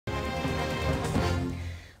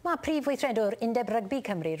Mae prif weithredwr Undeb Rugby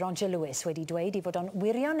Cymru, Roger Lewis, wedi dweud I fod o'n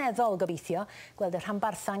wirioneddol gobeithio gweld y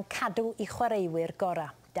rhanbartha'n cadw I chwaraewyr gorau.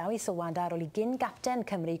 Daw I sylwad ar ôl I gyn-gapten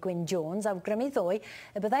Cymru Gwyn Jones awgrymu ddoe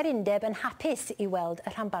y byddai'r Undeb yn hapus I weld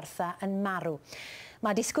y rhanbartha yn marw.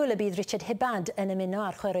 Mae disgwyl y bydd Richard Hibbard yn ymuno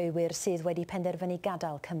â'r chwaraewyr sydd wedi penderfynu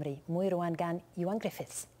gadael Cymru. Mwy rwan gan Iwan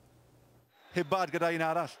Griffiths. Hibbard gyda un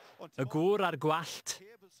arall. Y gŵr a'r gwallt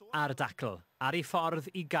a'r dacl, ar ei ffordd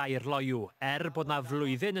I gair loiw, bod na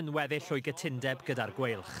flwyddyn yn weddill o'i gytundeb gyda'r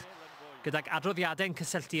gweilch. Gydag adroddiadau'n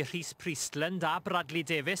cysylltu Rhys Priestland a Bradley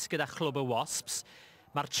Davies gyda chlwb y Wasps,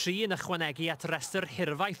 mae'r tri yn ychwanegu at restr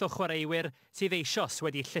hirfaith o chwaraewyr sydd eisoes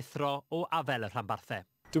wedi llithro o afel y rhanbarthau.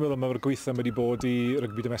 Dwi'n meddwl mae'r gweithio wedi bod I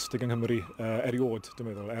rygbi domestig yng Nghymru eriod,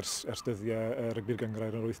 dwi'n meddwl, ers dyddiau rygbi'r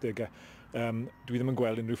gyngrair yn yr 80au. Dwi ddim yn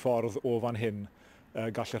gweld unrhyw ffordd o fan hyn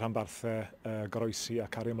gall y rhanbarthau goroesi a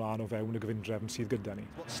cario ymlaen o fewn y gyfundrefn sydd gyda ni.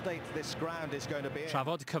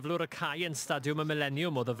 Trafod cyflwr y cae yn stadiwm y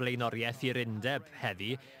Millennium oedd y flaenoriaeth i'r Undeb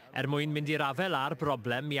heddi, mwyn mynd i'r afel ar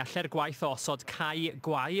broblem mi allai'r gwaith o osod cae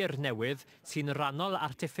gwair newydd sy'n rannol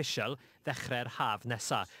artiffisial ddechrau'r haf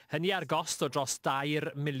nesaf. Hynny ar gost o dros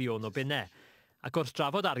 2 miliwn o bunnau. Ac wrth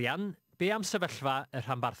drafod arian, be am sefyllfa y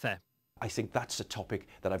rhanbarthau? I think that's a topic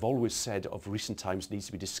that I've always said of recent times needs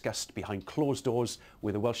to be discussed behind closed doors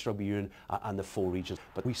with the Welsh Rugby Union and the 4 regions.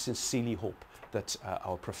 But we sincerely hope that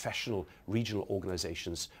our professional regional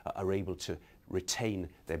organisations are able to retain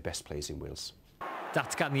their best players in Wales.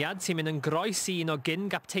 Datganiad sy'n mynd yn groes un o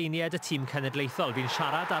gyn-gapteiniad y tîm cenedlaethol fi'n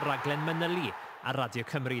siarad ar raglen Manylu ar Radio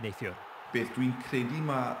Cymru neithiwr. Beth dwi'n credu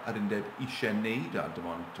mae'r Undeb eisiau wneud, a dim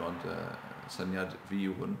ond syniad fi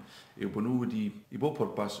yw hwn, yw bod nhw wedi, I bob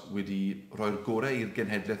pwrpas, wedi rhoi'r gorau i'r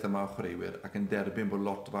genhedlaeth yma o chwaraewyr ac yn derbyn bod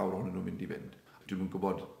lot fawr ohonyn nhw'n mynd I fynd. Dwi'n yn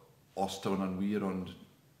gwybod os taw hwnna'n wir, ond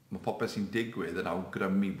mae popeth sy'n digwydd yn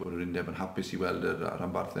awgrymu bod yr Undeb yn hapus I weld yr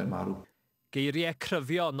rhanbarthau'n marw. Geiriau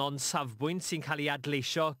cryfio non safbwynt sy'n cael ei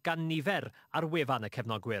adleisio gan nifer ar wefan y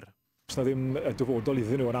cefnogwyr. Os na ddim dyfodol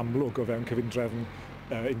iddyn nhw yn amlwg o fewn cyfundrefn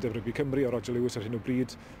Undeb Rugby Cymru o Roger Lewis ar hyn o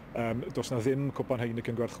bryd. Does na ddim cwpan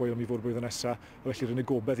Heineken gwerthchweil mi fod blwyddyn nesaf, felly rwy'n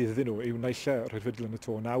gobeith iddyn nhw yw naill rhoi'r fydl yn y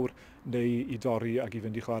to nawr, neu I dorri ac I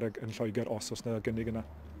fynd I chwarae yn Lloegr os na gynnig yna.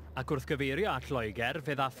 Ac wrth gyfeirio at Lloegr,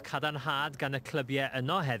 fe ddath cadarnhad gan y clybiau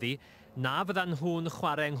yno heddi, na fyddan nhw'n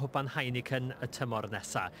chwarae yng nghwpan Heineken y tymor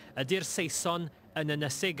nesaf. Ydy'r Saeson yn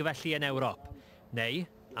ynysig felly yn Ewrop? Neu,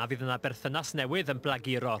 a fydd yna berthynas newydd yn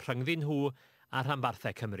blaguro rhyngddyn nhw a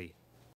rhanbarthau Cymru?